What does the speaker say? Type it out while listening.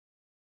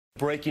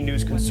Breaking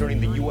news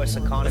concerning the U.S.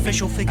 economy.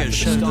 Official figures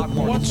show that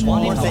market.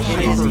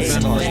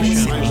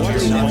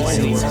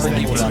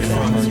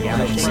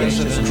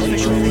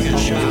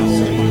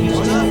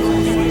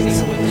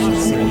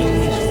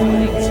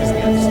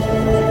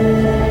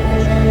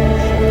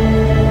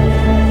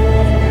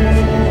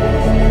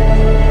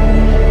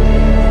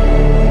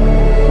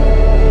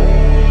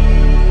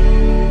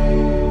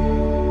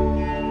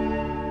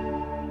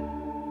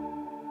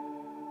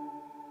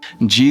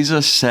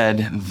 Jesus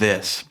said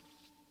this,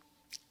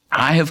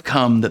 "I have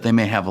come that they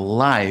may have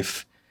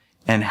life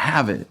and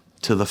have it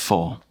to the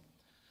full."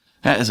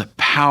 That is a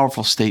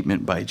powerful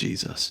statement by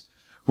Jesus.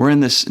 We're in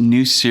this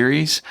new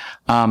series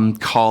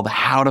called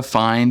How to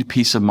Find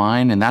Peace of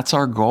Mind, and that's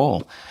our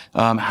goal.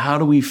 How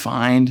do we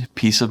find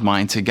peace of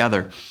mind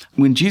together?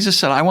 When Jesus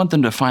said, "I want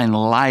them to find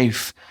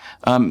life,"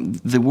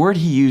 the word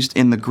he used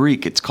in the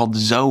Greek, it's called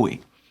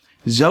Zoe.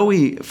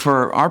 Zoe,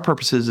 for our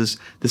purposes, is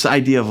this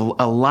idea of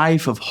a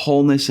life of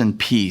wholeness and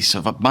peace,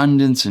 of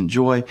abundance and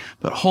joy,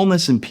 but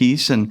wholeness and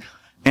peace.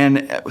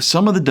 And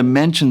some of the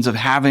dimensions of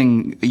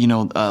having,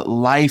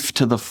 life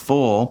to the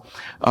full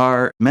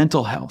are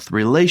mental health,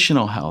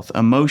 relational health,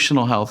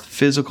 emotional health,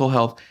 physical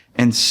health,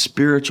 and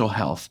spiritual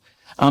health.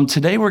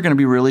 Today, we're going to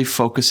be really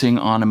focusing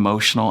on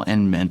emotional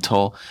and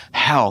mental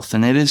health,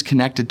 and it is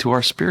connected to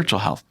our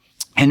spiritual health.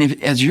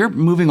 And as you're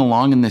moving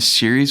along in this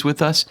series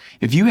with us,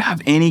 if you have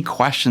any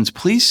questions,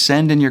 please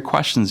send in your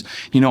questions,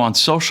 on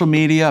social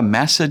media,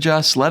 message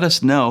us, let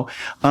us know.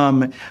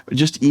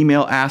 Just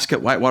email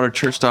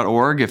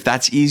ask@whitewaterchurch.org if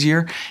that's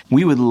easier.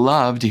 We would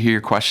love to hear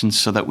your questions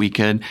so that we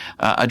could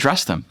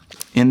address them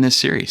in this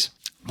series.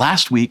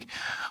 Last week,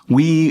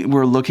 we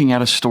were looking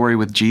at a story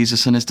with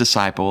Jesus and his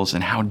disciples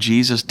and how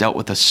Jesus dealt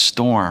with a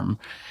storm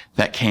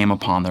that came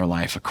upon their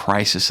life, a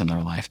crisis in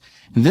their life.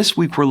 This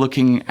week, we're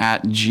looking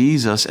at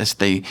Jesus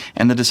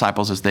and the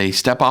disciples as they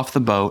step off the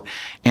boat,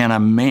 and a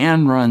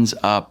man runs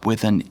up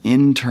with an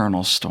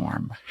internal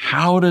storm.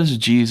 How does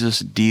Jesus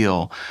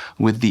deal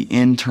with the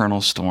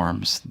internal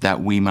storms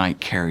that we might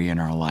carry in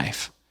our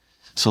life?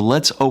 So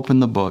let's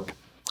open the book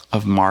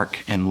of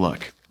Mark and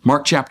look.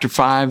 Mark chapter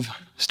 5,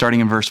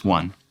 starting in verse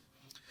 1.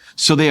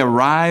 So they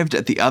arrived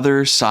at the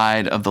other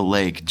side of the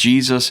lake.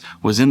 Jesus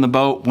was in the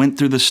boat, went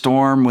through the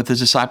storm with his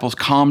disciples,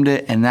 calmed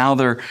it, and now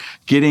they're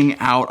getting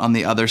out on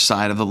the other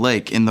side of the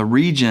lake in the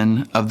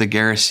region of the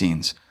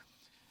Gerasenes.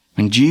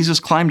 When Jesus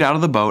climbed out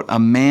of the boat, a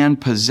man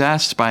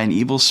possessed by an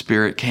evil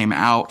spirit came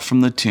out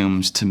from the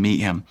tombs to meet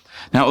him.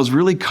 Now, it was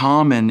really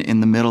common in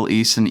the Middle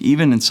East, and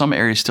even in some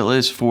areas still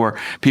is, for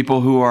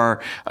people who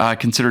are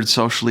considered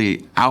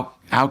socially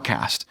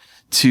outcast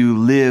to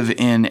live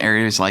in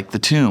areas like the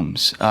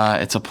tombs.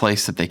 It's a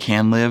place that they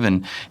can live.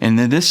 And in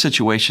this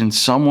situation,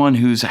 someone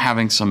who's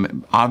having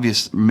some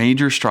obvious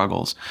major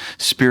struggles,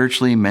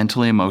 spiritually,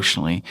 mentally,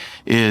 emotionally,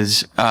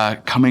 is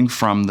coming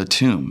from the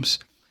tombs.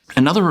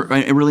 Another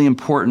really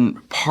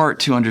important part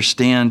to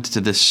understand to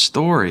this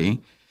story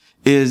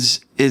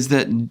is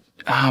that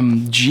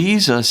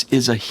Jesus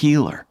is a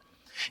healer.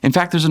 In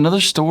fact, there's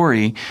another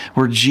story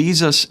where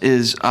Jesus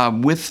is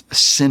with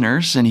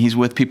sinners, and he's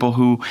with people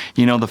who,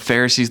 the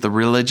Pharisees, the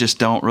religious,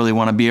 don't really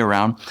want to be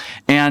around.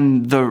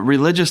 And the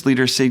religious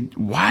leaders say,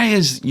 "Why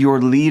is your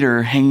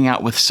leader hanging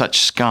out with such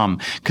scum?"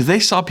 Because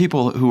they saw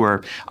people who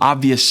are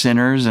obvious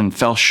sinners and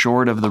fell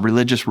short of the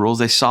religious rules.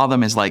 They saw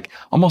them as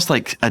almost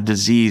like a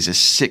disease, a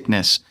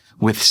sickness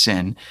with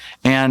sin.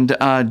 And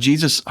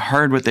Jesus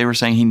heard what they were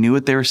saying. He knew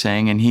what they were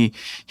saying, and he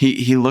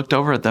looked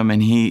over at them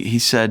and he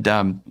said,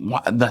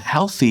 "The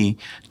healthy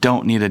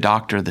don't need a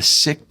doctor, the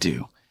sick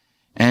do.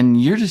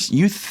 And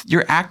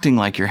you're acting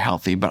like you're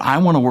healthy, but I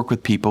want to work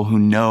with people who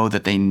know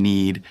that they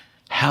need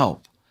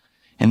help."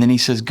 And then he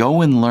says, "Go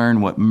and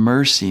learn what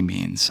mercy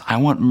means. I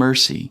want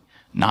mercy,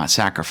 not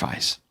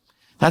sacrifice."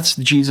 That's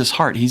Jesus'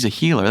 heart. He's a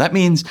healer. That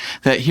means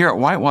that here at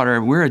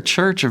Whitewater, we're a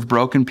church of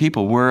broken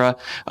people. We're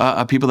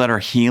a people that are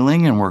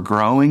healing, and we're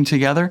growing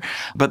together.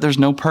 But there's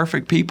no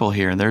perfect people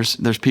here. There's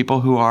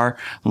people who are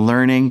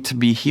learning to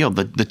be healed.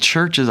 The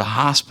church is a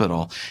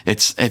hospital.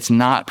 It's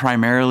not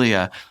primarily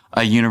a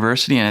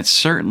university, and it's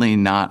certainly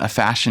not a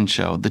fashion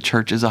show. The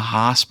church is a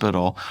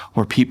hospital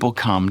where people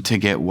come to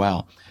get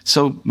well.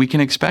 So we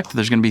can expect that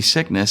there's going to be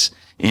sickness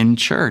in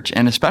church.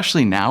 And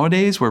especially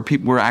nowadays where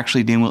we're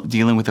actually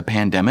dealing with a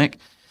pandemic,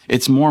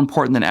 it's more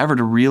important than ever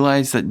to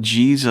realize that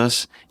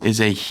Jesus is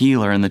a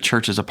healer, and the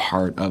church is a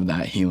part of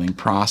that healing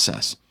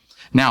process.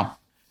 Now,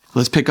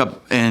 let's pick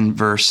up in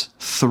verse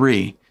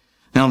 3.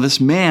 Now, this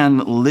man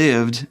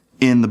lived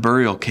in the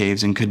burial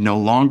caves and could no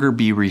longer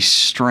be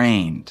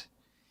restrained,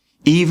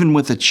 even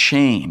with a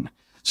chain.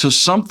 So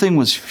something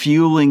was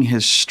fueling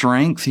his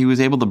strength. He was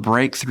able to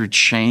break through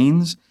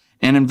chains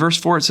And in verse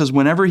 4, it says,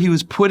 whenever he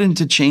was put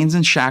into chains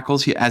and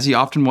shackles, as he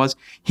often was,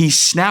 he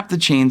snapped the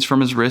chains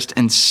from his wrist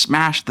and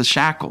smashed the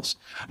shackles.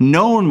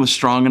 No one was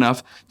strong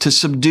enough to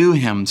subdue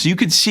him. So you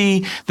could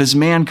see this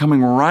man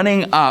coming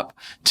running up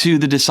to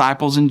the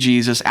disciples and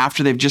Jesus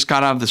after they've just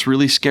got out of this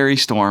really scary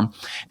storm.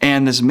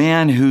 And this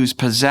man who's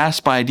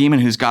possessed by a demon,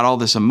 who's got all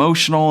this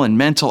emotional and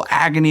mental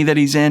agony that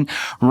he's in,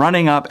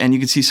 running up. And you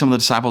can see some of the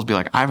disciples be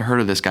like, I've heard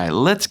of this guy.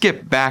 Let's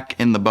get back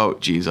in the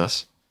boat,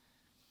 Jesus.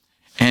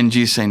 And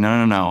Jesus saying,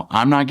 no,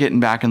 I'm not getting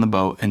back in the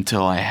boat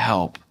until I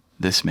help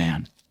this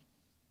man.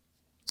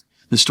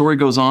 The story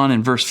goes on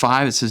in verse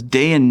 5. It says,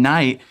 day and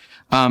night,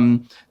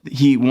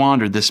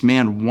 this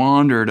man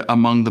wandered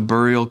among the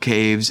burial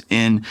caves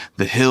in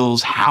the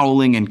hills,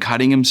 howling and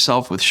cutting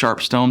himself with sharp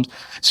stones.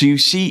 So you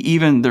see,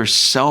 even there's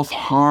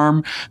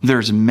self-harm,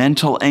 there's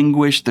mental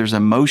anguish, there's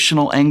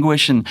emotional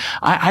anguish. And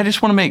I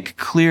just want to make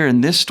clear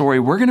in this story,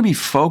 we're going to be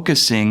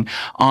focusing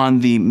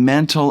on the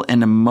mental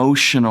and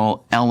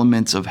emotional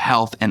elements of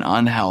health and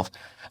unhealth,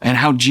 and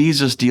how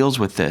Jesus deals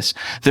with this.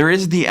 There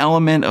is the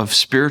element of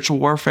spiritual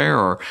warfare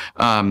or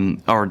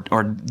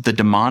the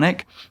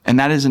demonic, and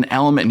that is an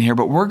element in here,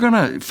 but we're going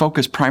to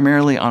focus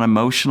primarily on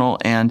emotional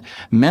and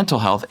mental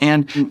health.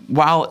 And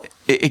while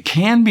it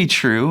can be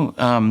true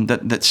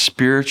that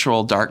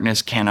spiritual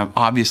darkness can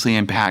obviously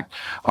impact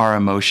our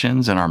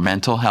emotions and our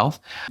mental health,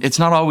 it's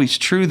not always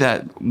true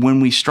that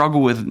when we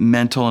struggle with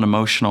mental and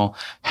emotional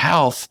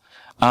health,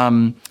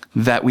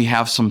 that we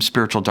have some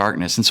spiritual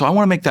darkness. And so I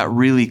want to make that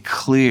really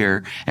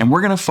clear. And we're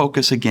going to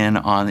focus again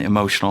on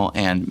emotional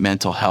and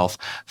mental health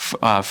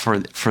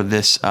for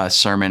this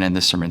sermon and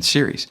this sermon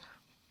series.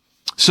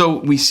 So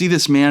we see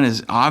this man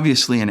is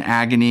obviously in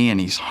agony, and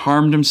he's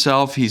harmed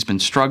himself. He's been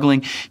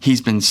struggling.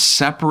 He's been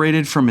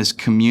separated from his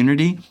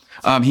community.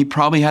 He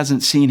probably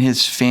hasn't seen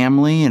his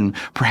family in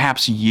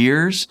perhaps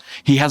years.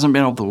 He hasn't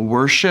been able to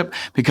worship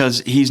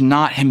because he's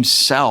not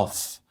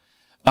himself.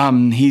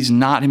 He's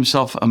not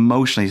himself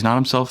emotionally. He's not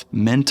himself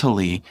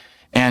mentally.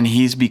 And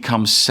he's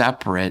become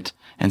separate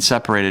and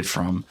separated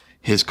from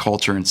his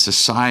culture and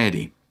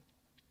society.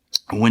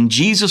 When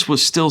Jesus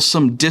was still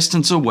some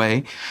distance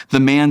away, the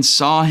man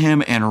saw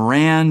him and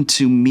ran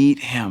to meet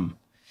him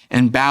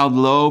and bowed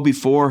low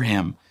before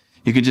him.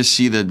 You could just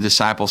see the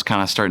disciples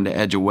kind of starting to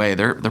edge away.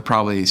 They're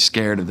probably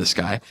scared of this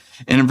guy.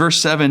 And in verse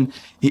 7,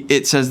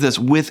 it says this,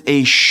 with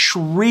a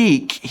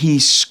shriek, he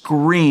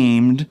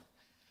screamed.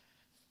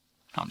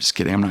 I'm just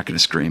kidding. I'm not going to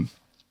scream.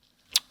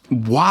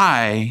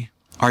 Why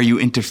are you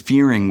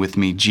interfering with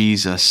me,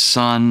 Jesus,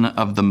 Son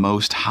of the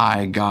Most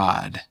High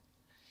God?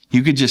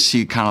 You could just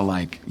see kind of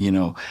like,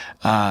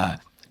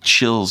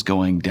 chills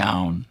going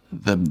down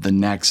the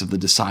necks of the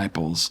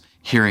disciples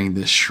hearing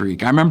this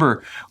shriek. I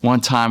remember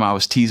one time I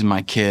was teasing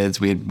my kids.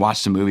 We had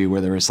watched a movie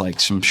where there was like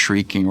some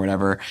shrieking or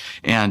whatever.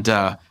 And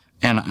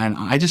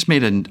I just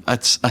made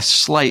a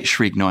slight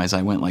shriek noise.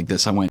 I went like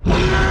this. I went...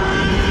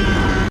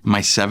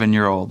 My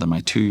 7-year-old and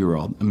my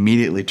 2-year-old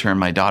immediately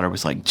turned. My daughter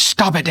was like,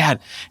 stop it, Dad.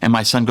 And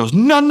my son goes,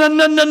 no,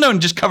 and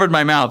just covered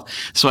my mouth.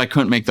 So I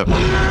couldn't make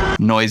the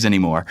noise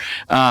anymore.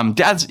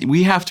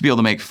 We have to be able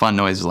to make fun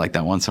noises like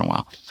that once in a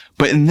while.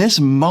 But in this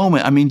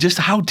moment, just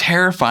how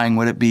terrifying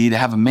would it be to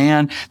have a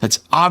man that's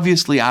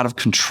obviously out of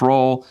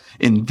control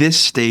in this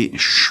state,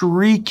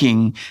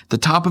 shrieking the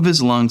top of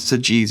his lungs to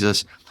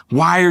Jesus,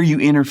 why are you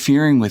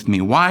interfering with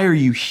me? Why are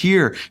you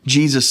here,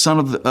 Jesus, Son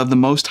of the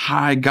Most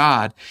High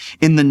God?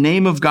 In the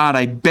name of God,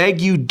 I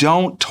beg you,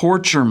 don't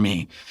torture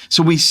me.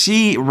 So we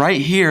see right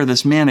here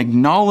this man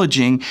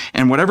acknowledging,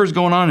 and whatever's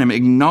going on in him,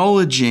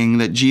 acknowledging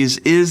that Jesus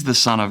is the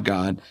Son of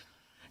God.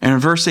 And in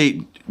verse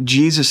 8,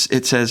 Jesus,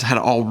 it says, had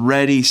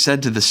already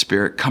said to the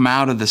spirit, come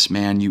out of this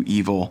man, you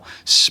evil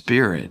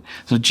spirit.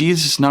 So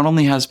Jesus not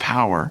only has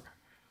power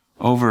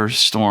over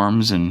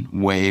storms and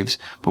waves,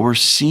 but we're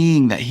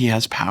seeing that he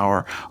has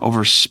power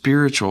over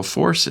spiritual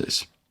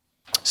forces.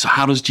 So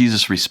how does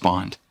Jesus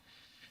respond?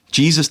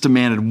 Jesus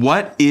demanded,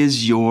 what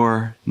is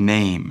your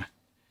name?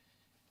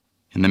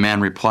 And the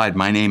man replied,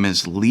 my name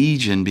is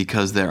Legion,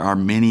 because there are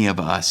many of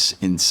us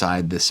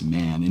inside this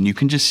man. And you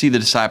can just see the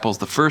disciples,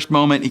 the first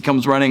moment he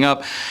comes running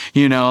up,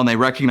 and they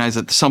recognize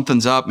that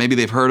something's up. Maybe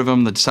they've heard of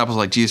him. The disciples are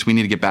like, Jesus, we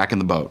need to get back in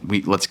the boat.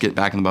 Let's get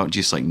back in the boat. And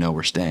Jesus is like, no,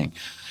 we're staying.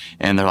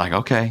 And they're like,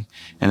 okay.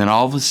 And then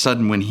all of a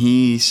sudden, when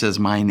he says,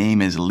 my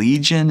name is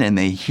Legion, and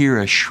they hear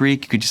a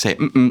shriek, you could just say,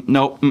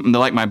 no, they're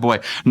like my boy.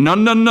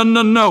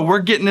 No, we're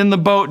getting in the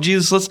boat,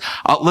 Jesus.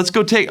 Let's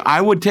go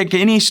I would take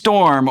any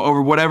storm over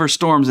whatever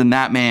storm's in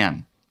that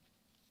man.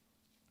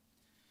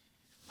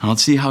 Now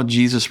let's see how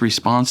Jesus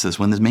responds to this.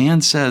 When the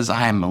man says,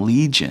 I am a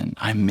legion,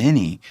 I'm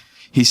many,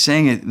 he's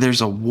saying there's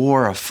a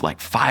war of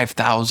like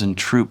 5,000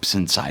 troops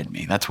inside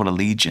me. That's what a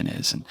legion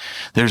is. And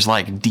there's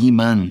like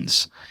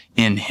demons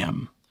in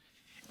him.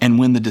 And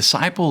when the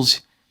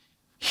disciples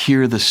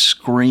hear the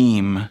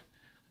scream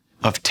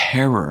of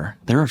terror,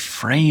 they're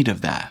afraid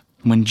of that.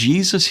 When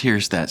Jesus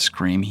hears that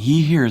scream,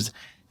 he hears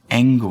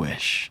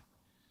anguish.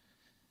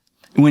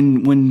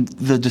 When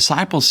the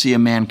disciples see a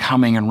man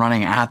coming and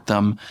running at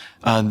them,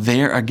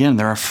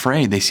 they're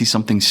afraid. They see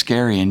something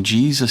scary. And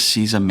Jesus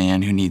sees a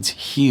man who needs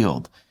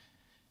healed.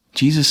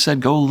 Jesus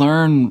said, go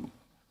learn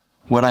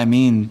what I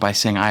mean by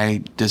saying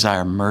I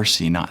desire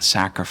mercy, not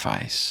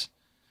sacrifice.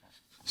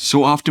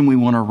 So often we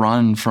want to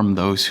run from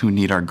those who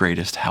need our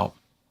greatest help.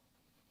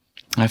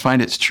 I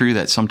find it's true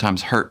that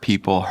sometimes hurt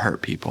people,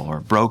 or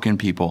broken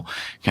people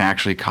can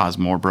actually cause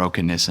more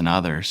brokenness in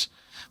others.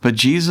 But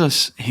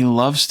Jesus, he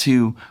loves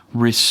to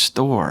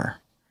restore.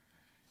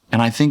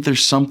 And I think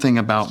there's something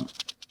about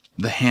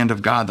the hand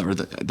of God, or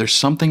there's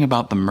something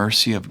about the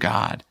mercy of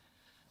God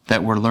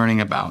that we're learning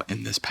about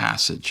in this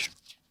passage.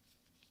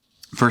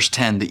 Verse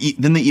 10,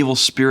 then the evil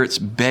spirits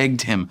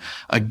begged him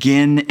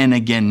again and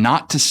again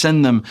not to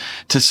send them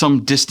to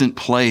some distant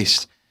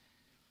place.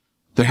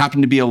 There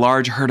happened to be a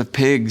large herd of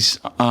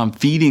pigs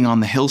feeding on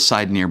the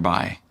hillside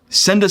nearby.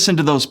 Send us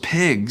into those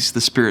pigs,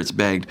 the spirits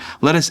begged.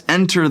 Let us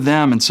enter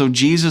them. And so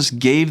Jesus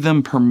gave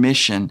them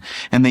permission,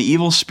 and the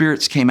evil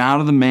spirits came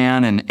out of the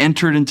man and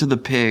entered into the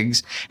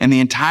pigs, and the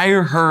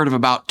entire herd of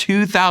about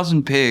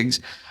 2,000 pigs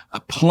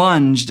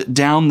plunged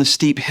down the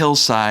steep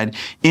hillside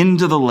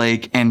into the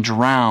lake and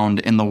drowned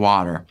in the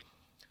water.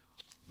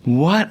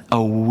 What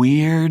a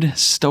weird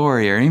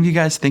story. Are any of you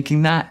guys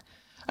thinking that?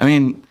 I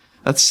mean,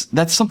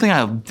 that's something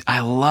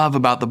I love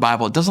about the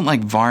Bible. It doesn't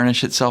like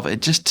varnish itself.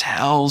 It just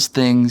tells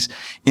things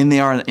in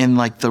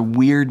like the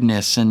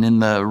weirdness and in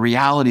the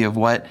reality of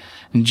what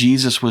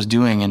Jesus was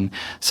doing. And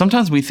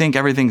sometimes we think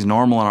everything's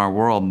normal in our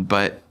world,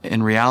 but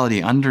in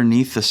reality,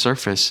 underneath the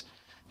surface,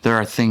 there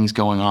are things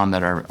going on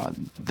that are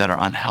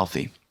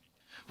unhealthy.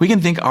 We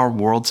can think our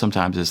world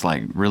sometimes is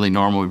like really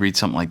normal. We read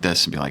something like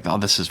this and be like, oh,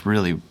 this is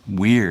really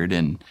weird.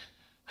 And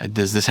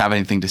does this have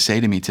anything to say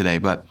to me today?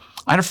 But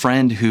I had a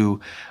friend who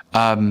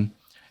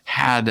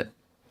had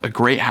a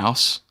great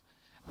house,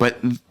 but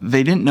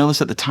they didn't know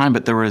this at the time,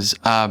 but there was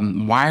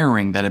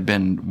wiring that had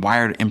been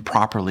wired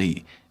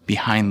improperly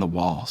behind the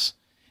walls.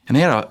 And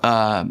they had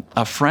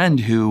a friend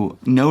who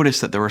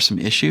noticed that there were some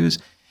issues,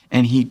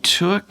 and he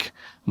took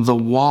the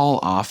wall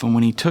off. And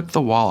when he took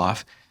the wall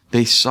off,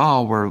 they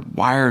saw where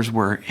wires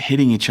were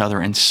hitting each other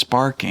and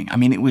sparking. I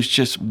mean, it was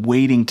just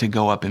waiting to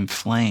go up in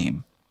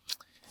flame.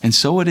 And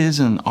so it is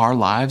in our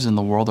lives, in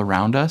the world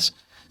around us.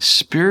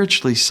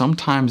 Spiritually,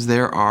 sometimes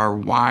there are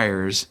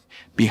wires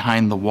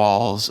behind the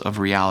walls of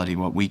reality,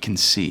 what we can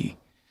see.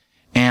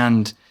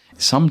 And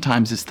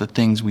sometimes it's the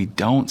things we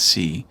don't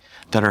see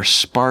that are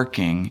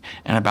sparking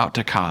and about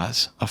to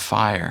cause a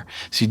fire.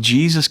 See,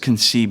 Jesus can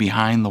see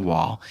behind the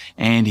wall,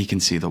 and he can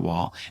see the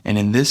wall. And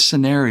in this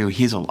scenario,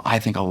 I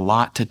think, a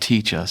lot to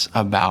teach us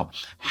about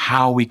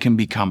how we can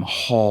become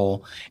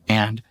whole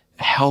and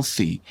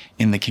healthy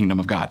in the kingdom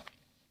of God.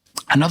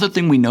 Another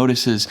thing we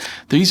notice is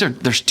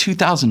there's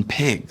 2,000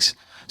 pigs.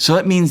 So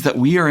that means that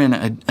we are in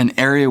an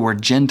area where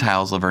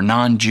Gentiles live, or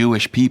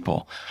non-Jewish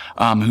people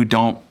who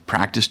don't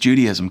practice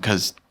Judaism,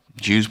 because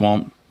Jews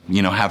won't,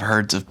 have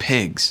herds of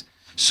pigs.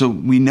 So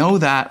we know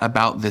that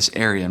about this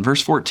area. In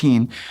verse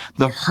 14,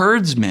 the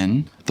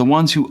herdsmen, the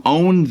ones who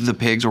owned the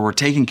pigs or were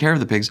taking care of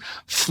the pigs,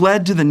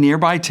 fled to the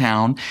nearby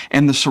town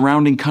and the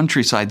surrounding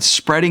countryside,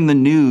 spreading the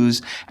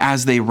news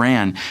as they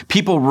ran.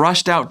 People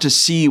rushed out to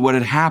see what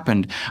had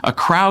happened. A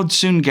crowd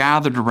soon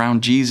gathered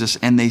around Jesus,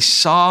 and they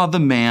saw the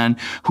man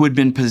who had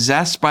been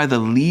possessed by the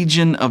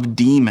legion of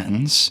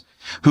demons,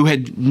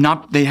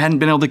 they hadn't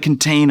been able to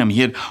contain him.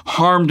 He had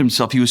harmed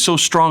himself. He was so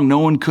strong, no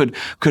one could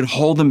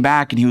hold him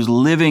back. And he was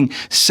living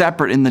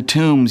separate in the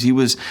tombs. He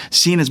was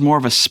seen as more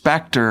of a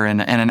specter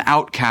and an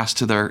outcast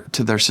to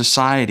their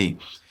society.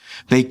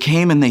 They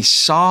came and they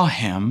saw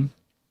him,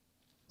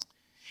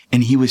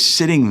 and he was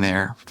sitting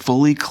there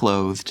fully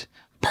clothed,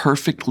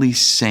 perfectly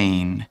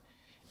sane,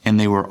 and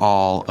they were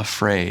all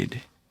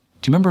afraid.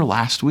 Do you remember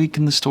last week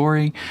in the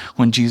story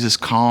when Jesus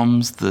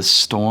calms the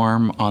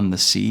storm on the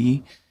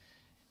sea?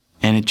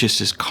 And it just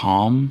is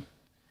calm,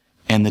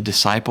 and the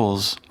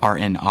disciples are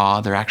in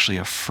awe. They're actually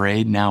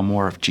afraid now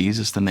more of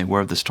Jesus than they were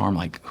of the storm.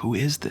 Like, who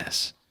is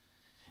this?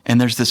 And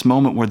there's this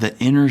moment where the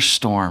inner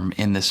storm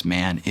in this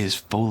man is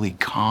fully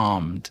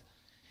calmed,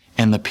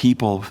 and the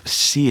people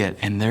see it,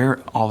 and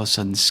they're all of a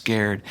sudden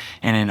scared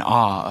and in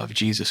awe of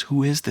Jesus.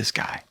 Who is this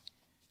guy?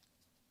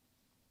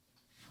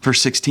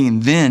 Verse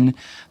 16, then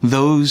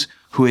those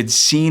who had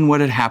seen what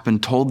had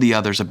happened told the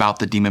others about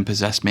the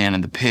demon-possessed man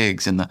and the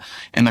pigs, and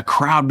the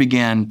crowd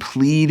began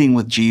pleading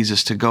with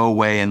Jesus to go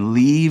away and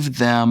leave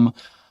them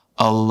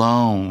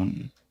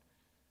alone.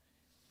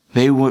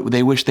 They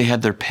wished they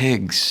had their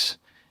pigs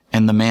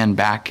and the man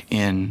back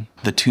in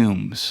the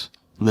tombs,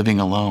 living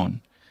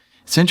alone.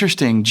 It's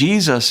interesting,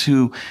 Jesus,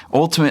 who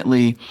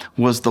ultimately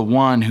was the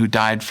one who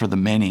died for the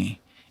many,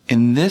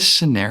 in this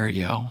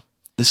scenario,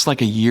 this is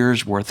like a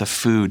year's worth of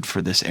food for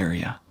this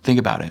area. Think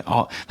about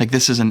it.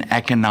 This is an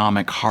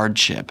economic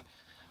hardship.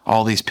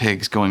 All these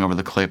pigs going over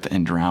the cliff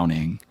and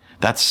drowning.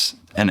 That's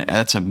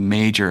a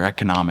major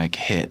economic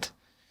hit.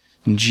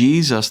 And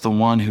Jesus, the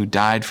one who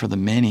died for the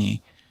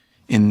many,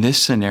 in this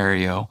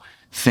scenario,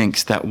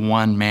 thinks that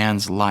one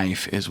man's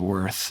life is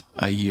worth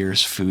a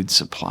year's food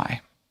supply.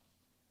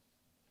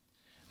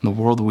 In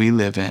the world we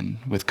live in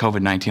with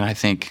COVID-19, I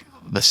think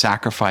the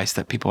sacrifice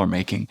that people are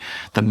making,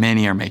 the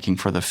many are making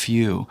for the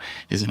few,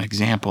 is an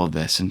example of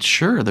this. And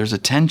sure, there's a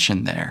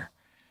tension there.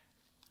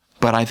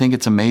 But I think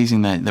it's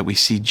amazing that we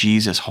see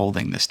Jesus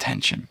holding this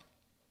tension.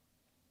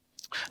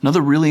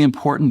 Another really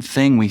important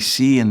thing we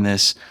see in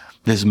this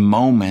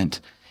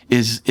moment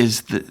is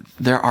that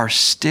there are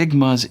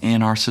stigmas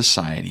in our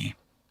society,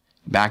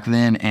 back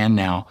then and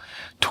now,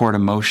 toward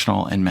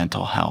emotional and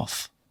mental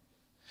health.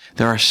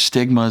 There are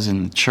stigmas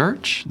in the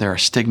church. There are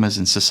stigmas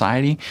in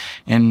society.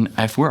 And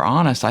if we're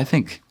honest, I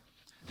think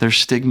there's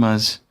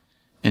stigmas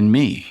in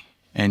me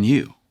and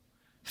you,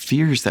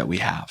 fears that we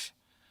have.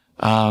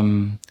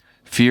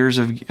 Fears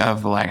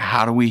of like,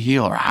 how do we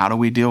heal, or how do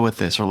we deal with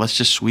this? Or let's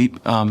just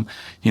sweep,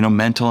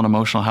 mental and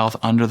emotional health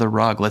under the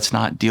rug. Let's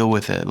not deal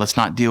with it. Let's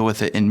not deal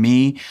with it in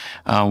me.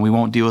 We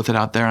won't deal with it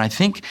out there. And I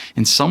think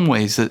in some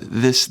ways that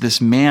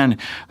this man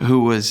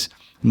who was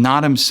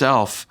not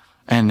himself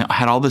and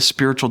had all this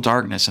spiritual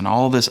darkness and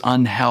all this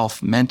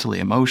unhealth mentally,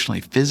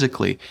 emotionally,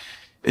 physically,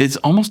 it's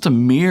almost a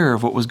mirror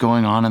of what was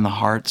going on in the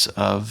hearts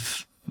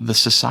of the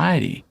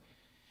society.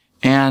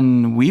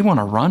 And we want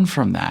to run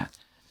from that.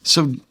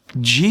 So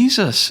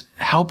Jesus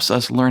helps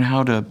us learn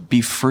how to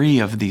be free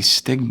of these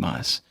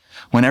stigmas.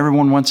 When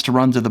everyone wants to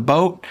run to the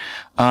boat,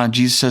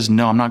 Jesus says,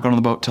 no, I'm not going to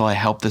the boat till I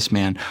help this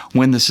man.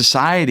 When the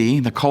society,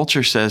 the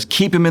culture says,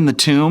 keep him in the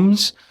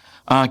tombs,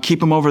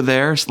 keep him over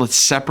there, so let's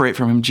separate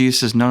from him. Jesus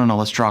says, no,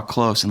 let's draw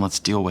close and let's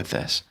deal with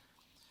this.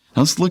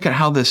 Now let's look at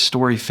how this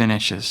story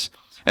finishes.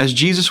 As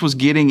Jesus was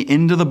getting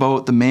into the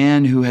boat, the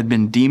man who had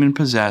been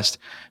demon-possessed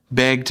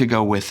begged to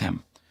go with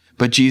him.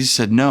 But Jesus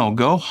said, no,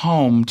 go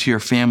home to your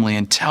family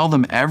and tell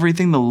them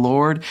everything the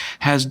Lord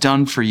has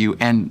done for you.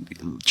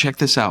 And check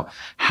this out,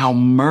 how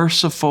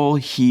merciful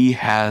he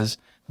has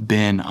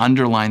been.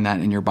 Underline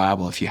that in your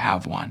Bible if you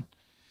have one.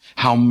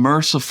 How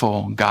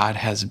merciful God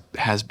has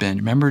been.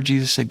 Remember,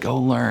 Jesus said, go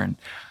learn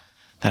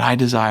that I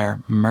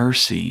desire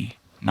mercy,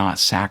 not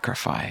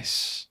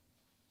sacrifice.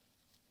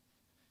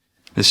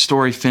 This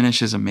story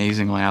finishes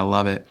amazingly. I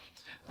love it.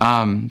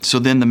 So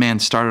then the man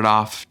started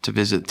off to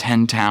visit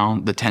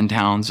the 10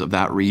 towns of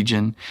that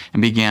region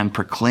and began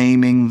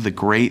proclaiming the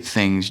great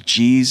things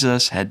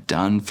Jesus had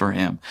done for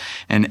him.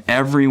 And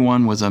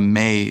everyone was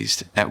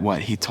amazed at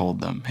what he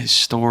told them. His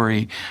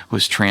story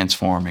was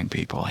transforming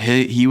people.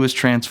 He was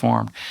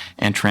transformed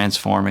and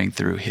transforming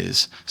through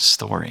his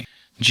story.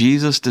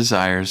 Jesus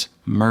desires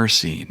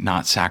mercy,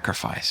 not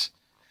sacrifice.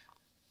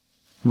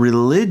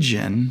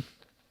 Religion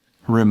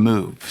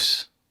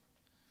removes.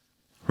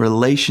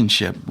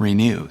 Relationship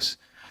renews.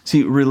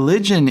 See,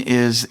 religion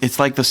it's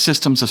like the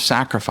systems of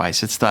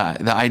sacrifice. It's the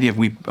idea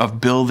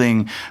of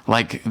building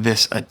like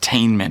this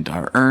attainment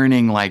or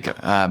earning like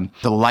the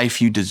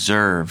life you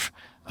deserve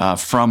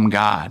from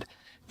God.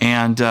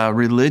 And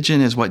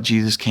religion is what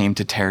Jesus came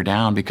to tear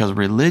down, because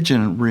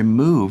religion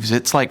removes.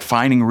 It's like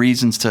finding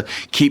reasons to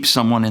keep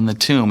someone in the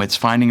tomb. It's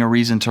finding a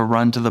reason to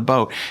run to the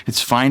boat. It's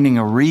finding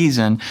a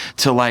reason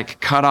to like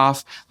cut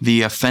off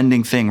the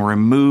offending thing,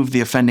 remove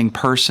the offending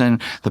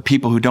person, the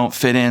people who don't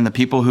fit in, the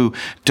people who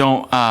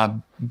don't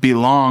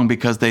belong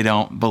because they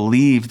don't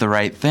believe the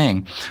right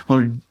thing.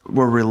 Well,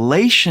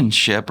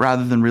 relationship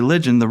rather than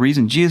religion, the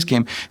reason Jesus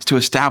came is to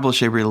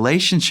establish a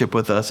relationship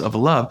with us of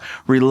love.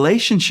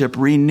 Relationship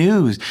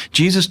renews.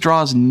 Jesus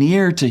draws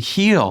near to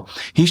heal.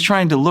 He's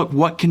trying to look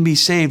what can be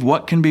saved,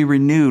 what can be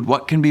renewed,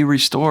 what can be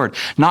restored,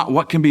 not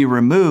what can be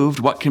removed,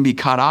 what can be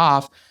cut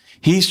off.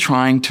 He's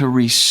trying to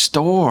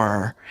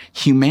restore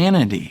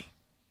humanity.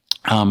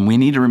 We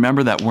need to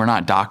remember that we're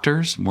not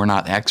doctors, we're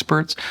not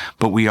experts,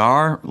 but we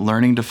are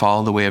learning to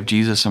follow the way of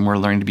Jesus, and we're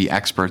learning to be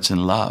experts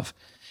in love.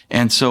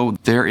 And so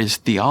there is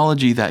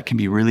theology that can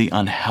be really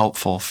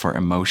unhelpful for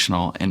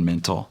emotional and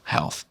mental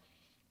health.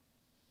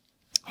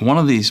 One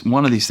of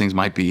these things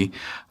might be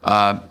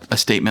a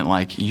statement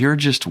like, you're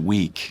just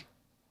weak.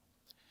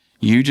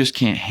 You just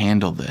can't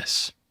handle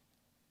this.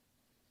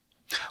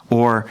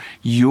 Or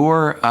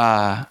you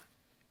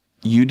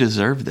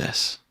deserve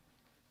this.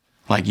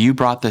 Like you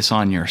brought this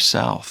on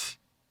yourself.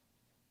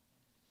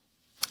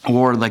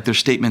 Or like there's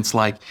statements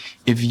like,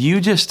 if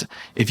you just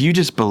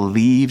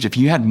believed, if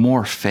you had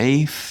more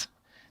faith,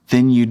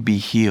 then you'd be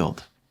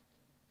healed.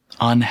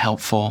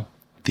 Unhelpful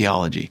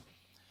theology.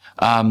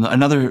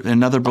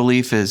 Another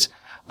belief is,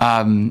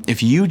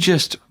 if you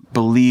just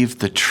believe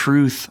the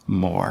truth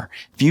more,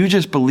 if you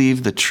just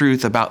believe the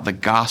truth about the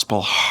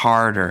gospel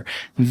harder,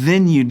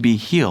 then you'd be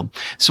healed.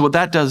 So what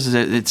that does is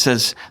it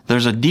says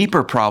there's a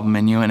deeper problem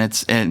in you,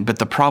 but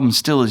the problem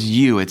still is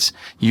you. It's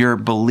your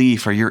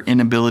belief or your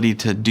inability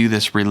to do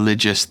this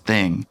religious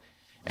thing.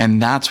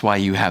 And that's why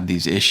you have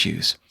these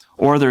issues.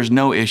 Or there's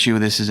no issue,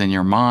 this is in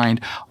your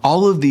mind.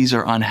 All of these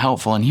are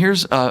unhelpful. And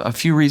here's a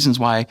few reasons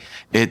why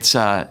it's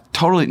not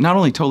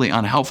only totally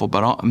unhelpful,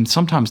 but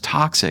sometimes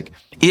toxic.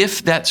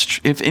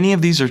 If any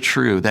of these are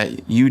true,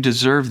 that you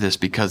deserve this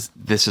because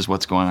this is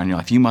what's going on in your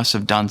life, you must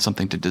have done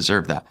something to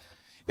deserve that.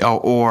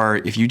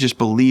 Or if you just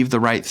believe the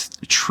right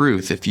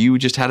truth, if you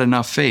just had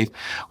enough faith,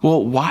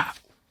 well,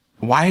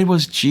 why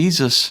was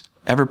Jesus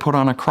ever put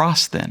on a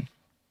cross then?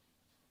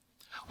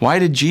 Why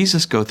did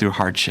Jesus go through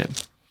hardship?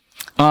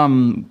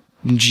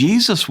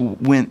 Jesus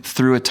went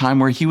through a time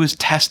where he was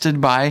tested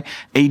by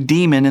a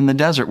demon in the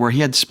desert, where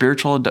he had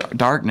spiritual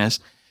darkness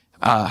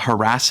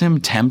harass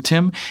him, tempt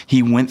him.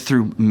 He went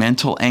through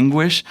mental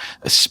anguish,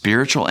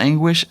 spiritual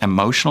anguish,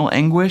 emotional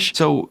anguish.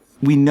 So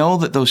we know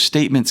that those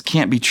statements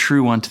can't be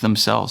true unto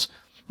themselves.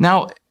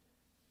 Now,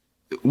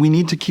 we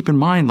need to keep in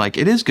mind, like,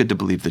 it is good to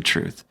believe the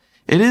truth.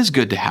 It is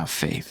good to have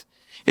faith.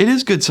 It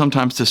is good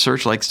sometimes to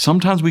search, like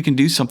sometimes we can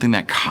do something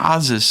that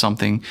causes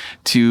something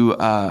to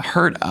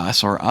hurt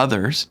us or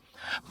others.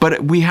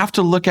 But we have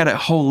to look at it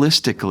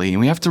holistically, and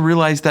we have to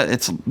realize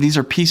that these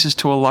are pieces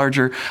to a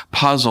larger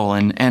puzzle,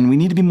 and we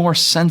need to be more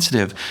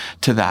sensitive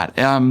to that.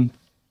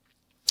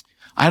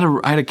 I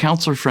had a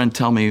counselor friend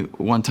tell me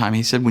one time,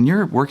 he said, when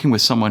you're working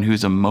with someone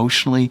who's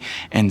emotionally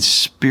and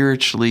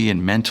spiritually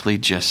and mentally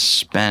just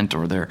spent,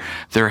 or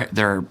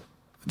they're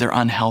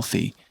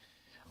unhealthy,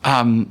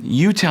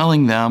 you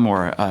telling them,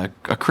 or a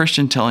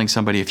Christian telling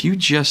somebody, if you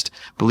just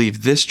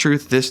believe this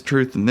truth,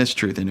 and this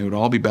truth, and it would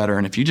all be better.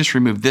 And if you just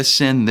remove this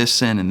sin,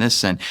 and this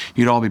sin,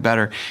 you'd all be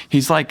better.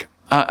 He's like,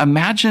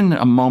 imagine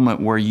a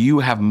moment where you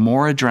have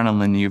more adrenaline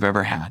than you've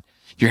ever had.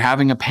 You're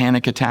having a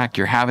panic attack.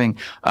 You're having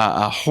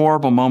a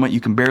horrible moment. You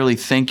can barely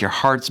think. Your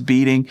heart's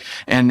beating.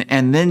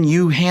 And then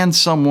you hand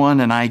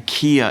someone an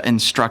IKEA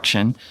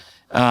instruction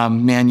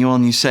manual,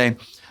 and you say,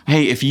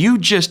 hey, if you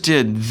just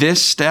did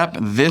this step,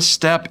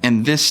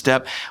 and this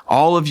step,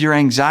 all of your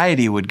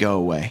anxiety would go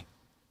away.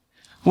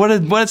 What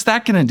is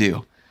that going to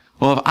do?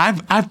 Well,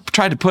 I've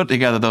tried to put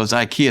together those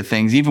IKEA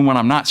things even when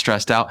I'm not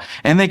stressed out,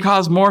 and they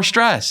cause more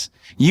stress.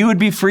 You would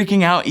be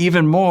freaking out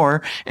even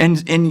more.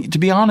 And to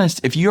be honest,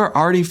 if you're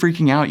already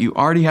freaking out, you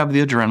already have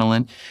the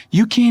adrenaline,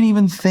 you can't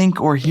even think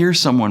or hear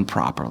someone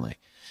properly.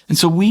 And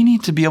so we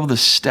need to be able to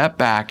step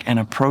back and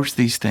approach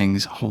these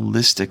things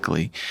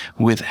holistically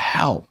with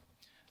help.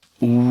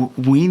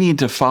 We need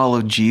to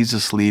follow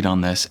Jesus' lead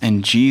on this.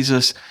 And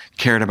Jesus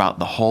cared about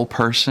the whole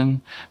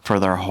person for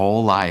their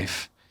whole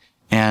life.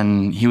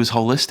 And he was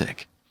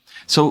holistic.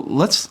 So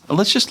let's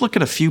just look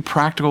at a few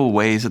practical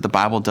ways that the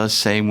Bible does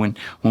say when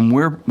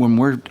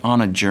we're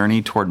on a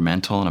journey toward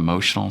mental and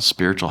emotional,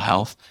 spiritual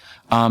health,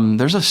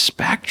 there's a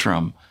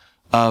spectrum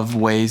of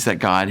ways that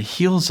God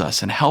heals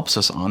us and helps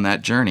us on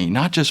that journey,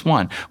 not just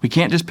one. We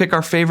can't just pick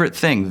our favorite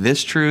thing,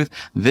 this truth,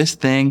 this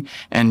thing,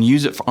 and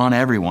use it on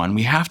everyone.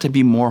 We have to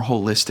be more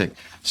holistic.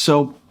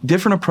 So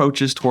different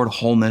approaches toward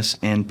wholeness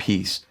and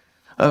peace.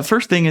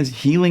 First thing is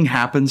healing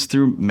happens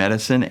through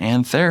medicine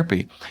and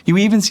therapy. You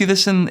even see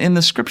this in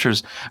the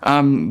scriptures.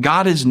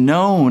 God is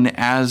known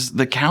as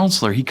the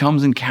counselor. He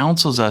comes and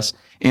counsels us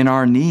in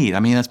our need. I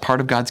mean, that's part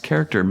of God's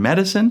character.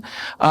 Medicine,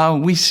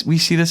 we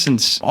see this in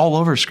all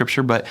over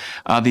scripture, but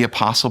the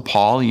apostle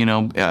Paul,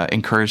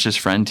 encouraged his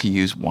friend to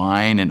use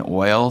wine and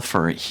oil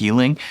for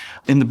healing.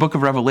 In the book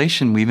of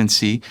Revelation, we even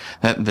see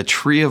that the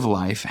tree of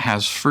life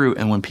has fruit,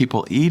 and when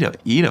people eat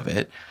of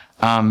it,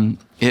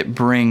 it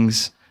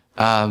brings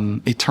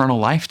eternal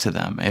life to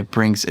them.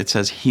 It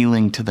says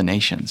healing to the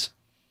nations.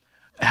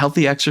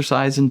 Healthy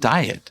exercise and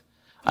diet.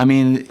 I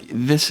mean,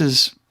 this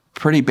is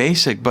pretty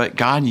basic, but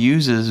God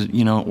uses,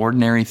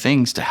 ordinary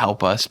things to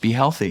help us be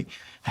healthy.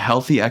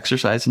 Healthy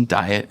exercise and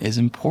diet is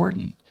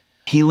important.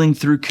 Healing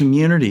through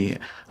community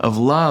of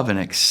love and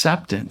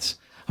acceptance.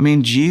 I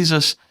mean,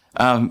 Jesus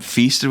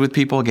feasted with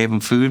people, gave them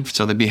food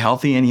so they'd be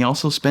healthy, and he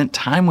also spent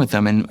time with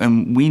them.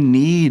 And we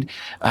need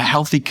a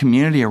healthy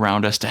community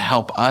around us to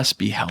help us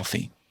be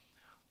healthy.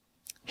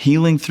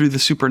 Healing through the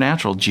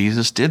supernatural.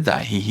 Jesus did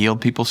that. He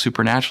healed people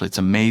supernaturally. It's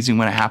amazing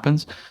when it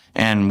happens,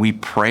 and we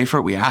pray for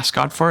it. We ask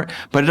God for it,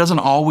 but it doesn't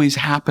always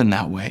happen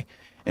that way.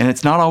 And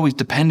it's not always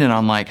dependent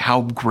on like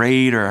how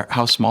great or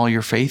how small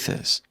your faith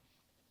is.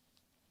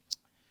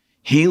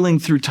 Healing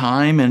through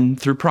time and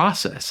through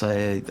process.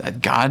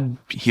 God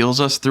heals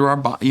us through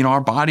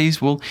our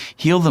bodies will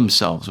heal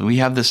themselves. We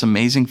have this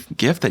amazing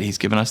gift that he's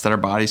given us that our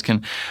bodies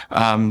can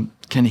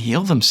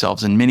heal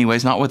themselves in many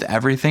ways, not with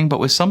everything, but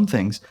with some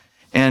things.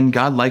 And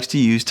God likes to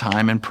use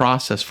time and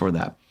process for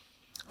that.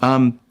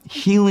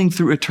 Healing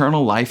through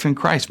eternal life in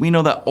Christ. We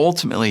know that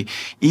ultimately,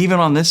 even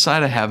on this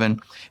side of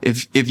heaven,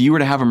 if you were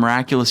to have a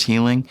miraculous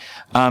healing,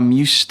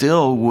 you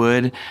still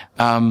would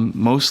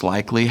most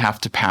likely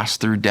have to pass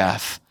through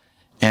death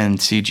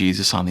and see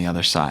Jesus on the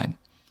other side.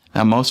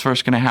 Now, most of us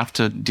are going to have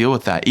to deal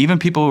with that. Even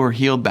people who were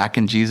healed back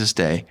in Jesus'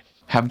 day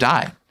have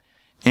died.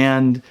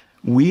 And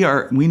we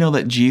know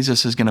that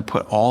Jesus is going to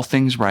put all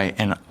things right,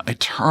 and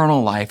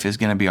eternal life is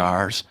going to be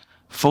ours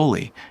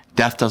fully.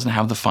 Death doesn't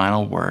have the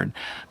final word,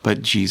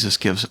 but Jesus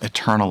gives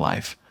eternal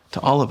life to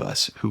all of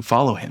us who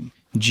follow him.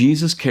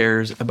 Jesus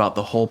cares about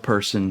the whole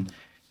person,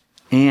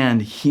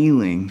 and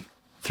healing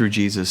through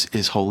Jesus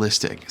is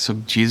holistic. So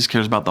Jesus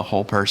cares about the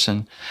whole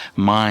person,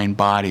 mind,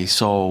 body,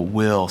 soul,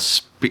 will,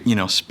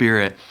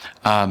 spirit,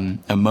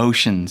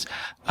 emotions,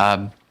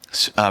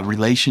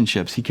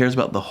 relationships. He cares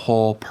about the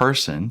whole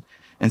person.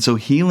 And so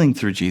healing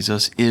through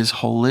Jesus is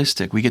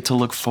holistic. We get to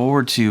look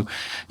forward to,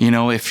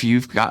 if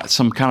you've got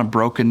some kind of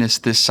brokenness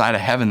this side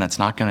of heaven that's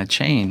not going to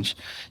change,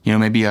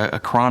 maybe a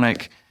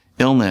chronic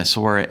illness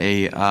or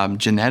a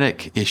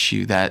genetic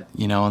issue that,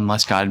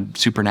 unless God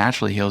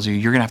supernaturally heals you,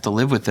 you're going to have to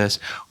live with this.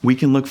 We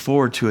can look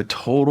forward to a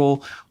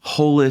total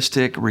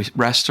holistic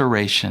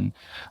restoration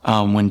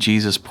when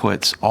Jesus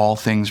puts all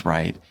things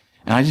right.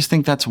 And I just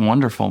think that's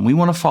wonderful. And we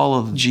want to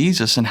follow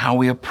Jesus in how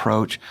we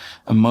approach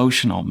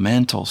emotional,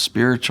 mental,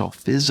 spiritual,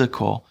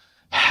 physical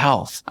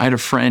health. I had a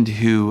friend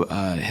who,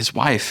 his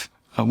wife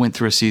went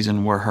through a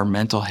season where her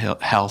mental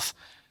health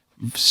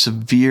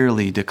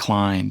severely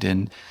declined,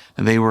 and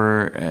they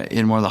were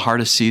in one of the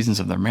hardest seasons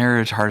of their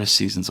marriage, hardest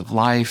seasons of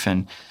life,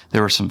 and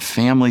there were some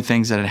family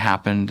things that had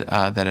happened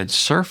that had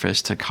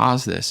surfaced to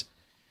cause this.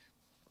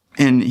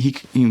 And he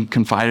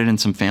confided in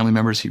some family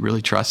members he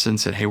really trusted and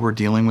said, hey, we're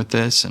dealing with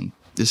this. And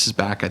this is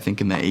back, I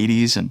think, in the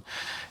 80s. And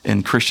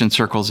in Christian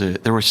circles,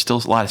 there was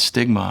still a lot of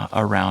stigma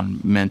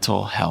around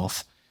mental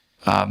health.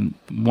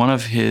 One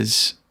of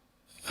his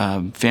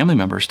family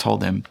members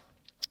told him,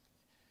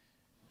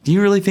 do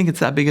you really think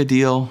it's that big a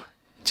deal?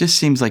 It just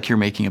seems like you're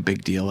making a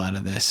big deal out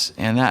of this.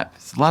 And that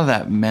a lot of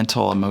that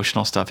mental,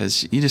 emotional stuff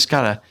is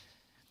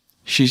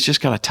she's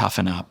just gotta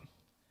toughen up.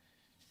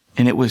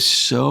 And it was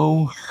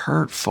so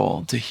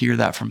hurtful to hear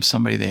that from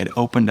somebody they had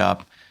opened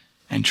up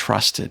and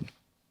trusted.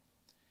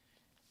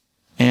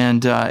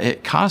 And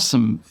it caused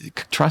some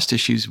trust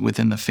issues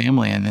within the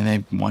family. And then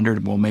they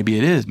wondered, well, maybe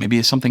it is.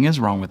 Maybe something is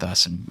wrong with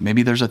us. And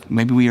maybe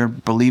we are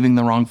believing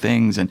the wrong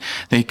things. And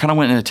they kind of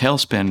went in a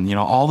tailspin,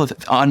 all the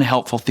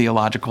unhelpful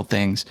theological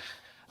things,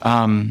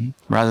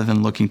 rather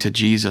than looking to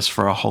Jesus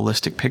for a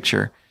holistic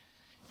picture.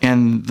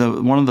 And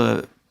one of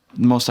the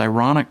most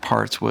ironic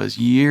parts was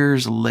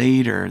years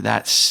later,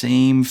 that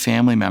same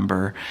family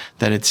member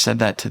that had said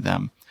that to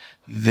them,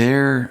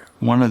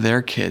 one of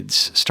their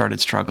kids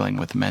started struggling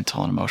with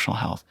mental and emotional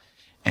health.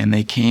 And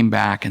they came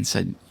back and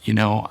said,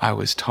 I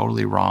was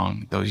totally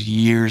wrong those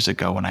years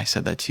ago when I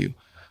said that to you.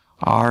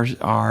 Our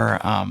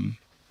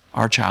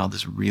child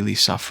is really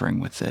suffering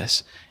with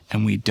this,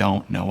 and we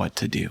don't know what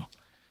to do.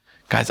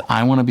 Guys,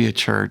 I want to be a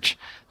church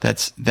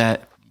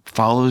that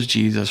follows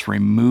Jesus,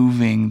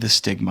 removing the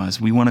stigmas.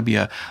 We want to be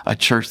a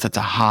church that's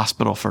a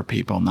hospital for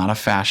people, not a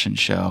fashion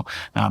show,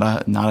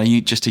 not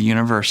just a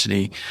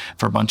university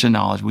for a bunch of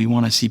knowledge. We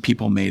want to see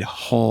people made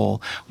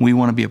whole. We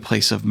want to be a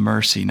place of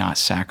mercy, not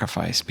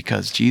sacrifice,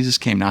 because Jesus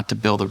came not to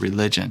build a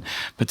religion,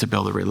 but to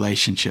build a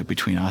relationship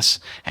between us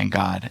and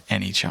God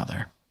and each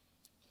other.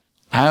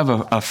 I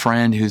have a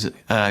friend who's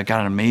got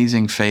an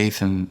amazing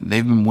faith, and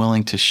they've been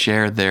willing to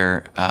share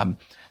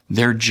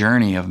their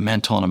journey of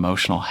mental and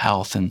emotional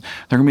health. And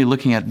they're going to be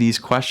looking at these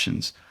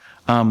questions.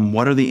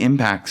 What are the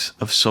impacts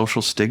of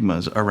social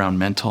stigmas around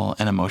mental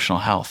and emotional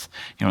health,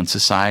 in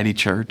society,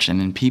 church, and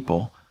in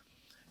people?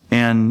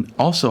 And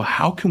also,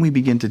 how can we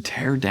begin to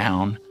tear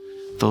down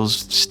those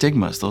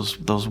stigmas,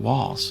 those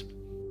walls?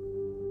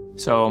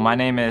 So my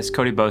name is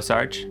Cody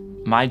Bosarch.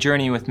 My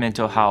journey with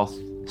mental health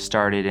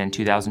started in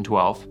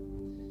 2012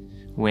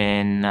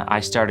 when I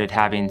started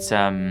having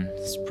some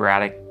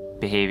sporadic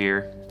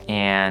behavior,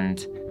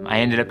 and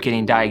I ended up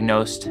getting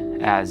diagnosed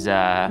as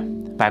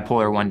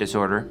bipolar 1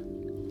 disorder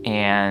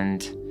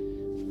and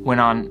went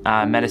on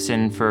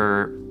medicine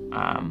for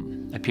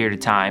a period of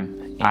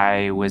time.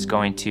 I was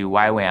going to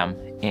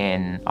YWAM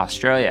in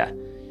Australia,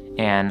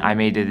 and I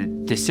made a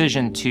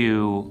decision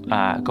to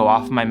go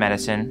off my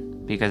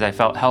medicine because I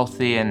felt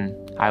healthy and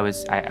I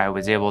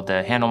was able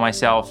to handle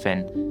myself,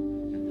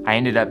 and I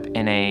ended up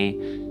in a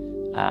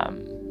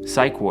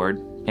psych ward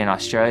in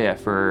Australia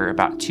for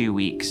about 2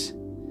 weeks.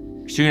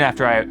 Soon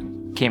after I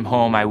came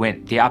home, I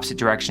went the opposite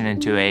direction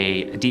into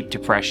a deep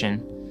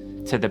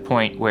depression, to the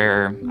point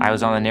where I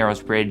was on the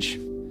Narrows Bridge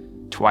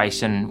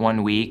twice in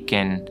 1 week,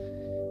 and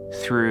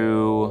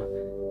through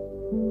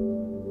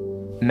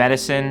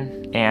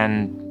medicine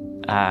and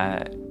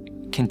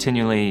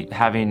continually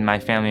having my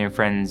family and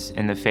friends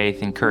in the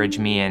faith encourage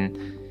me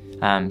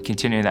and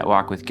continuing that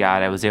walk with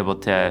God, I was able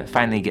to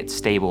finally get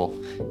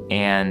stable.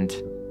 And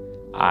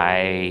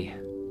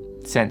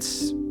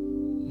since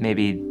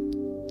maybe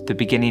the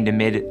beginning to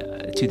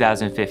mid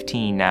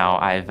 2015 now,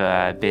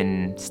 I've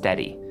been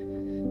steady.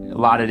 A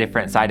lot of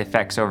different side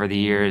effects over the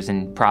years,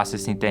 and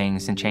processing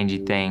things and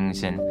changing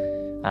things, and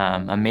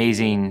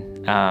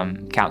amazing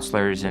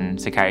counselors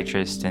and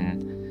psychiatrists.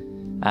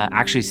 And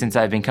actually, since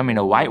I've been coming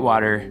to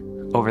Whitewater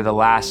over the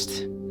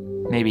last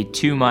maybe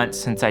 2 months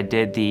since I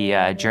did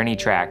the journey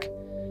track,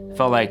 I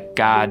felt like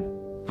God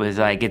was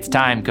like, it's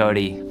time,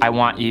 Cody. I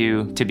want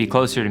you to be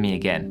closer to me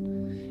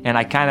again. And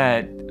I kind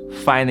of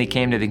finally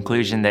came to the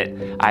conclusion that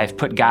I've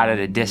put God at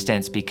a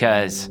distance,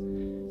 because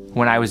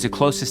when I was the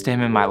closest to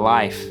him in my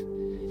life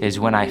is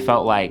when I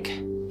felt like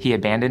he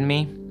abandoned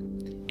me,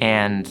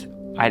 and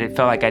I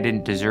felt like I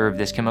didn't deserve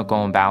this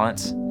chemical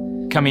imbalance.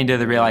 Coming to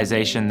the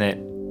realization that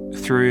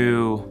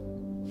through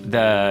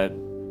the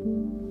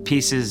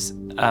pieces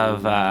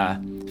of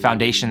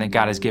foundation that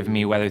God has given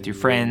me, whether through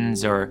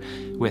friends or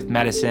with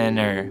medicine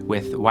or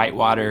with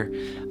Whitewater,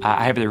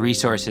 I have the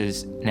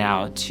resources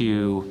now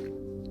to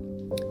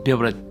be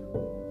able to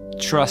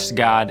trust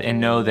God and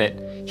know that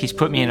he's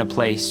put me in a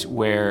place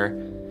where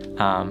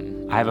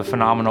I have a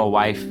phenomenal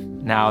wife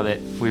now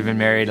that we've been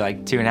married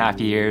like 2.5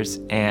 years,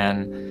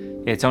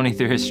 and it's only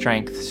through his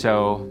strength.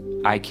 So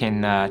I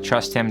can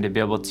trust him to be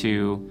able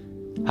to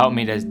help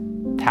me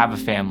to have a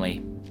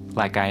family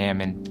like I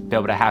am, and be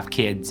able to have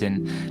kids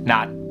and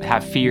not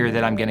have fear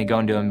that I'm going to go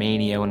into a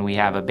mania when we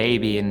have a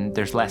baby and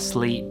there's less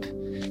sleep,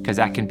 because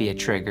that can be a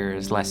trigger,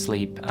 is less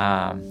sleep.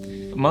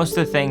 Most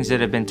of the things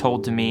that have been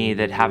told to me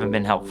that haven't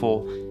been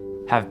helpful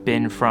have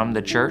been from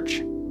the church,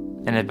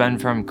 and have been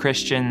from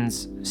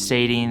Christians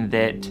stating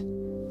that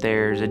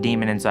there's a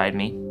demon inside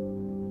me,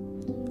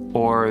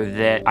 or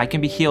that I can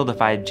be healed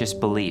if I just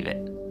believe it.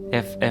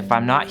 If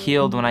I'm not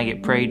healed when I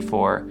get prayed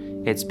for,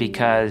 it's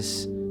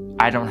because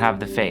I don't have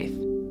the faith.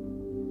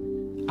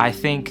 I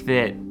think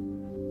that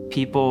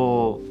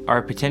people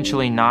are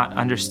potentially not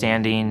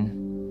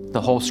understanding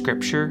the whole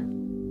scripture.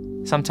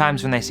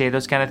 Sometimes when they say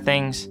those kind of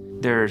things,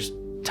 there's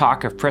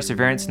talk of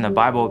perseverance in the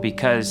Bible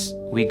because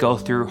we go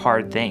through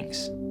hard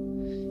things.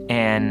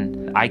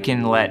 And I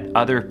can let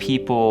other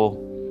people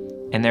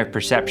and their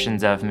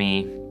perceptions of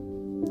me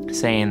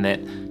saying that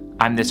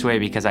I'm this way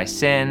because I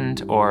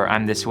sinned, or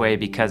I'm this way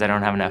because I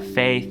don't have enough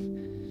faith,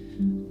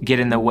 get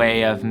in the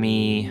way of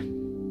me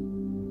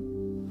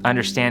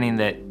understanding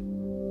that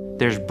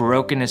there's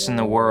brokenness in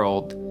the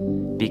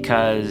world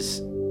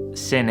because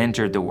sin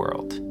entered the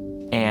world.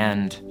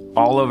 And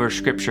all over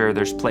Scripture,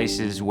 there's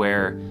places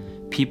where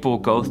people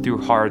go through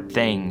hard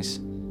things,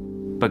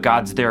 but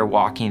God's there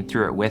walking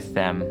through it with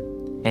them.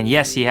 And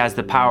yes, he has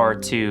the power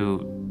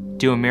to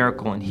do a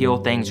miracle and heal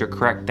things or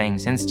correct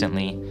things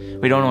instantly.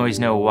 We don't always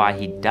know why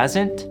he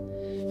doesn't.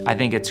 I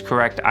think it's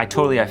correct. I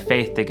totally have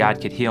faith that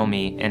God could heal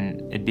me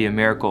and it'd be a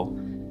miracle.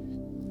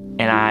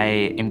 And I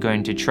am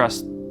going to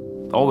trust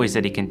always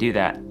that he can do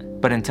that.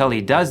 But until he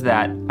does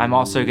that, I'm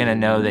also going to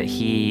know that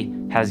he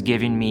has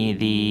given me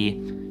the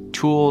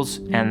tools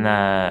and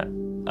the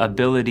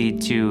ability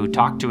to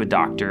talk to a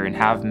doctor and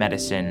have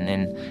medicine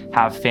and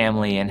have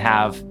family and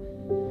have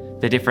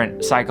the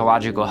different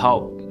psychological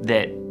help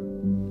that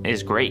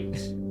is great.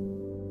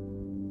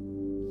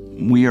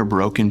 We are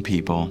broken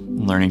people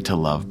learning to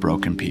love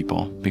broken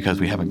people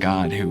because we have a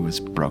God who was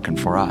broken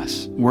for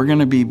us. We're going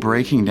to be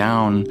breaking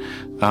down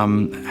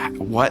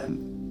what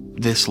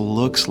this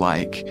looks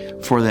like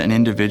for an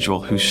individual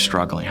who's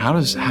struggling. How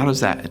does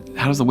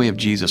the way of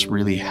Jesus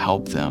really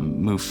help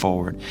them move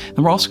forward? And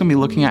we're also going to be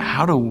looking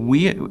at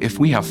if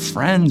we have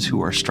friends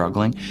who are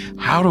struggling,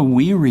 how do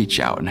we reach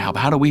out and help?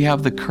 How do we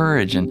have the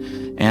courage and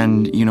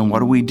what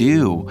do we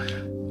do?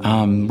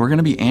 We're going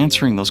to be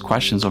answering those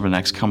questions over the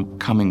next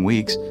coming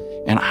weeks.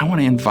 And I want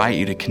to invite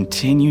you to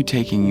continue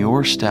taking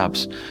your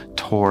steps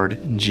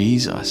toward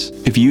Jesus.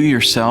 If you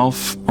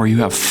yourself or you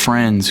have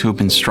friends who have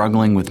been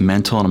struggling with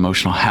mental and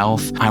emotional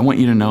health, I want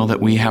you to know that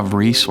we have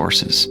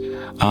resources.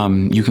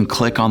 You can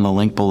click on the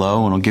link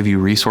below and it'll give you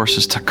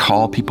resources to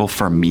call people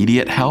for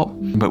immediate help.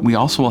 But we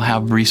also will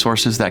have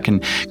resources that can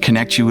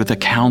connect you with a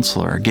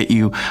counselor, get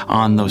you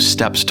on those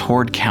steps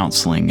toward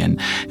counseling and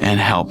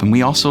help. And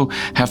we also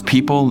have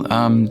people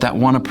that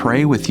want to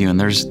pray with you. And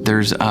there's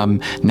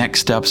next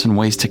steps and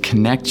ways to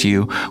connect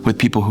you with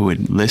people who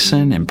would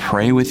listen and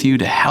pray with you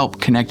to help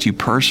connect you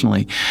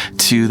personally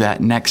to that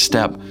next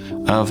step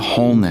of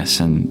wholeness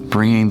and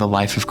bringing the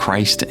life of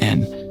Christ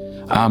in.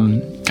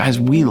 Guys,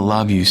 we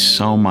love you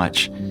so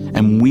much,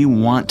 and we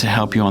want to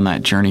help you on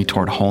that journey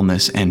toward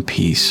wholeness and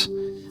peace.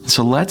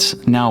 So let's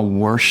now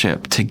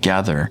worship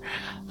together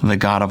the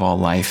God of all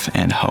life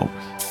and hope.